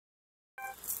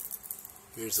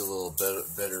Here's a little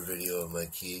better video of my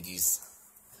kitties.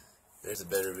 There's a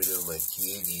better video of my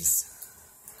kitties.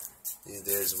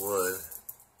 There's one.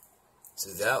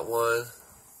 So that one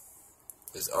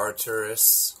is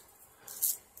Arturis,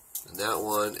 and that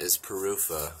one is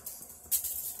Purufa.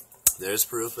 There's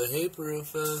Purufa. Hey,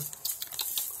 Purufa.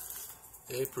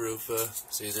 Hey, Purufa.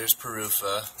 See, there's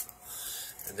Purufa.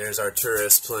 And there's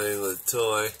Arturis playing with a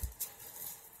toy.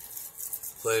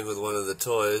 Playing with one of the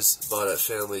toys bought at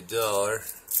Family Dollar.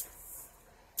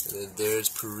 And then there's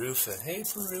Purufa. Hey,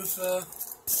 Purufa.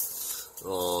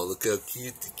 Oh, look how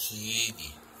cute the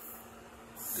kitty.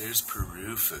 There's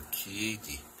Purufa,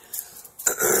 kitty.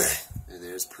 And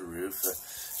there's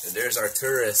Purufa. And there's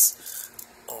Arturis.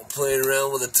 All playing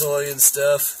around with a toy and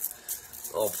stuff.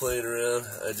 All playing around.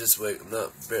 I just wake.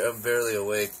 I'm barely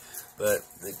awake. But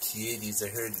the kitties, I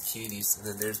heard the kitties. And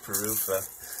then there's Purufa.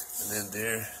 And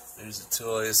then there's the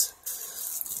toys.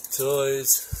 The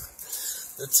toys.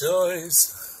 The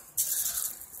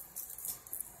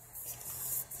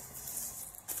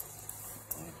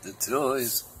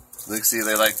toys. Look, see,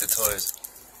 they like the toys.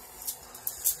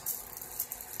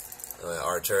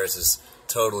 Arturis is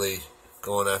totally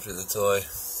going after the toy.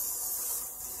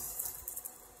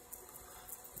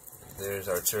 There's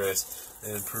Arturis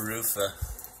and Purufa.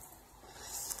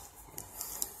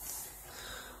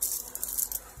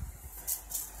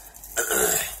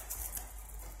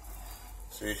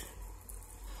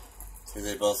 See,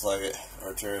 they both like it.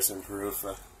 Arturis and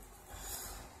Purufa.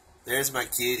 There's my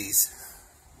kitties.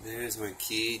 There's my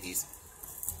kitties.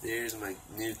 There's my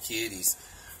new kitties.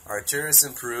 Arturis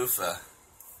and Purufa.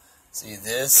 See,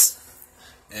 this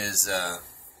is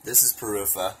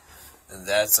Purufa, and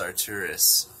that's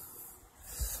Arturis.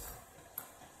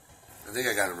 I think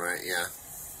I got him right, yeah.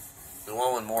 The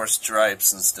one with more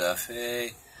stripes and stuff.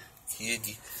 Hey,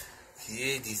 kitties.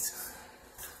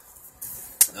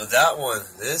 No, that one,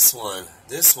 this one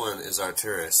is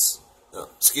Arturis. No,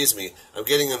 excuse me, I'm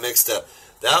getting them mixed up.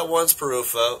 That one's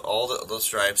Purufa, all those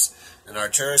stripes, and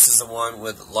Arturis is the one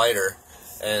with lighter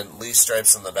and least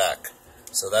stripes on the back.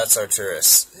 So that's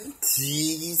Arturis.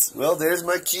 Kitties. Well, there's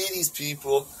my kitties,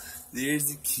 people. There's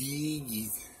the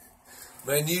kitties.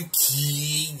 My new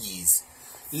kitties.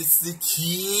 It's the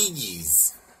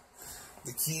kitties.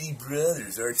 The kitty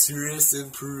brothers, Arturis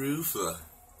and Purufa.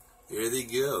 There they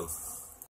go.